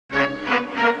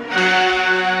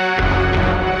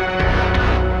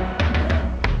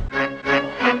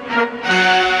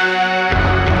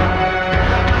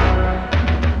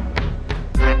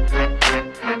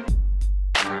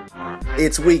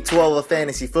It's week 12 of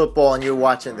fantasy football and you're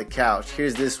watching The Couch.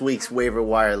 Here's this week's waiver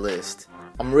wire list.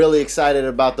 I'm really excited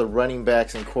about the running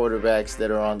backs and quarterbacks that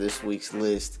are on this week's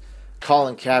list.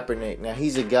 Colin Kaepernick. Now,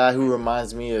 he's a guy who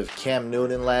reminds me of Cam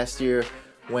Newton last year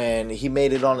when he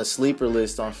made it on a sleeper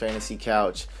list on Fantasy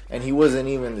Couch and he wasn't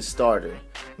even the starter.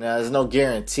 Now, there's no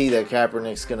guarantee that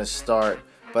Kaepernick's going to start,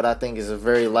 but I think it's a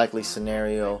very likely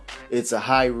scenario. It's a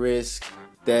high risk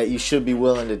that you should be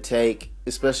willing to take,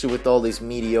 especially with all these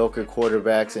mediocre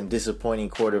quarterbacks and disappointing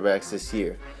quarterbacks this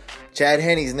year. Chad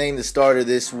Henne's named the starter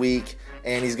this week,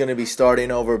 and he's going to be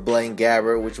starting over Blaine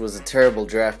Gabbert, which was a terrible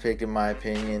draft pick in my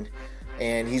opinion,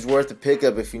 and he's worth a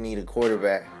pickup if you need a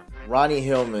quarterback. Ronnie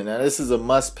Hillman, now this is a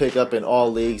must pick up in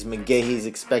all leagues. McGahee's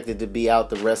expected to be out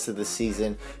the rest of the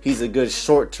season. He's a good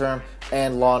short-term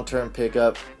and long-term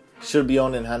pickup. Should be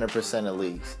owned in 100% of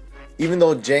leagues. Even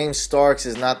though James Starks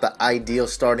is not the ideal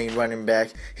starting running back,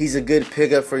 he's a good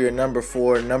pickup for your number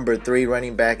 4, number 3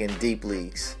 running back in deep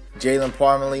leagues. Jalen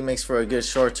Parmalee makes for a good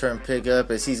short-term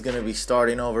pickup as he's going to be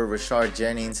starting over Rashard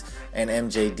Jennings and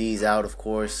MJD's out, of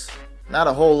course. Not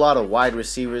a whole lot of wide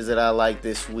receivers that I like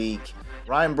this week.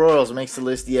 Ryan Broyles makes the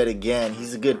list yet again.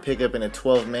 He's a good pickup in a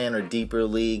 12-man or deeper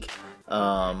league.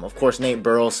 Of course, Nate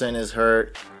Burleson is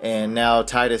hurt, and now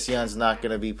Titus Young's not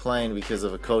going to be playing because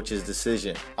of a coach's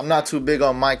decision. I'm not too big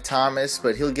on Mike Thomas,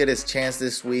 but he'll get his chance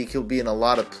this week. He'll be in a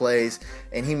lot of plays,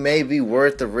 and he may be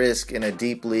worth the risk in a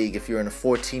deep league if you're in a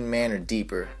 14-man or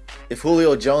deeper. If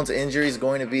Julio Jones' injury is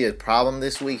going to be a problem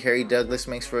this week, Harry Douglas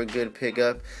makes for a good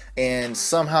pickup, and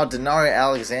somehow Denari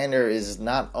Alexander is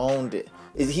not owned.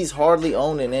 He's hardly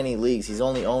owned in any leagues. He's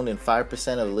only owned in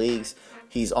 5% of leagues.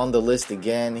 He's on the list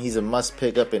again. He's a must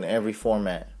pick up in every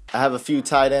format. I have a few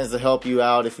tight ends to help you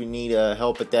out if you need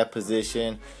help at that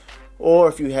position, or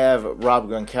if you have Rob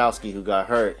Gronkowski who got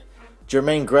hurt.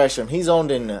 Jermaine Gresham, he's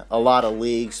owned in a lot of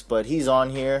leagues, but he's on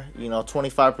here.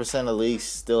 25% of leagues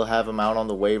still have him out on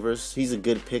the waivers. He's a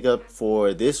good pickup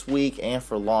for this week and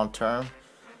for long term.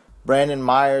 Brandon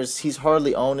Myers, he's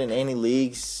hardly owned in any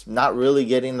leagues, not really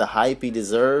getting the hype he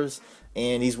deserves,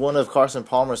 and he's one of Carson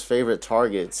Palmer's favorite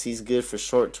targets. He's good for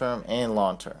short term and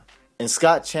long term. And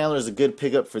Scott Chandler is a good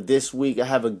pickup for this week. I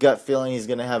have a gut feeling he's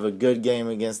going to have a good game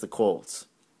against the Colts.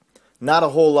 Not a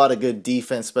whole lot of good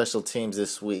defense special teams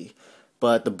this week,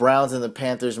 but the Browns and the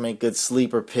Panthers make good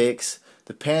sleeper picks.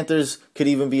 The Panthers could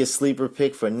even be a sleeper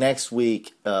pick for next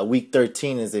week, week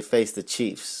 13, as they face the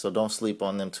Chiefs, so don't sleep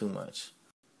on them too much.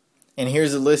 And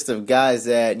here's a list of guys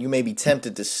that you may be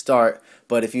tempted to start,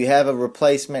 but if you have a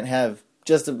replacement, have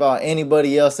just about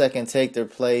anybody else that can take their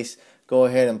place, go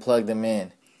ahead and plug them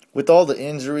in. With all the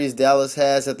injuries Dallas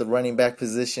has at the running back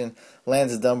position,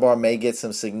 Lance Dunbar may get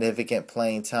some significant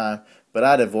playing time, but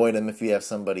I'd avoid him if you have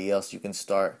somebody else you can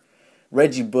start.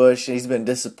 Reggie Bush, he's been a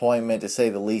disappointment to say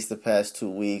the least the past 2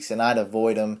 weeks, and I'd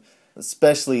avoid him,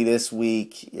 especially this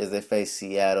week as they face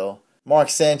Seattle. Mark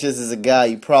Sanchez is a guy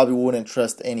you probably wouldn't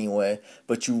trust anyway,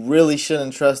 but you really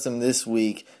shouldn't trust him this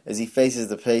week as he faces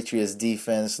the Patriots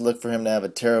defense. Look for him to have a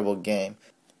terrible game.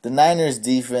 The Niners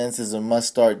defense is a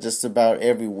must-start just about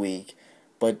every week,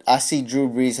 but I see Drew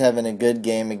Brees having a good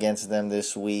game against them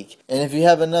this week. And if you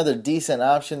have another decent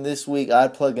option this week,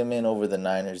 I'd plug him in over the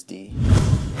Niners D.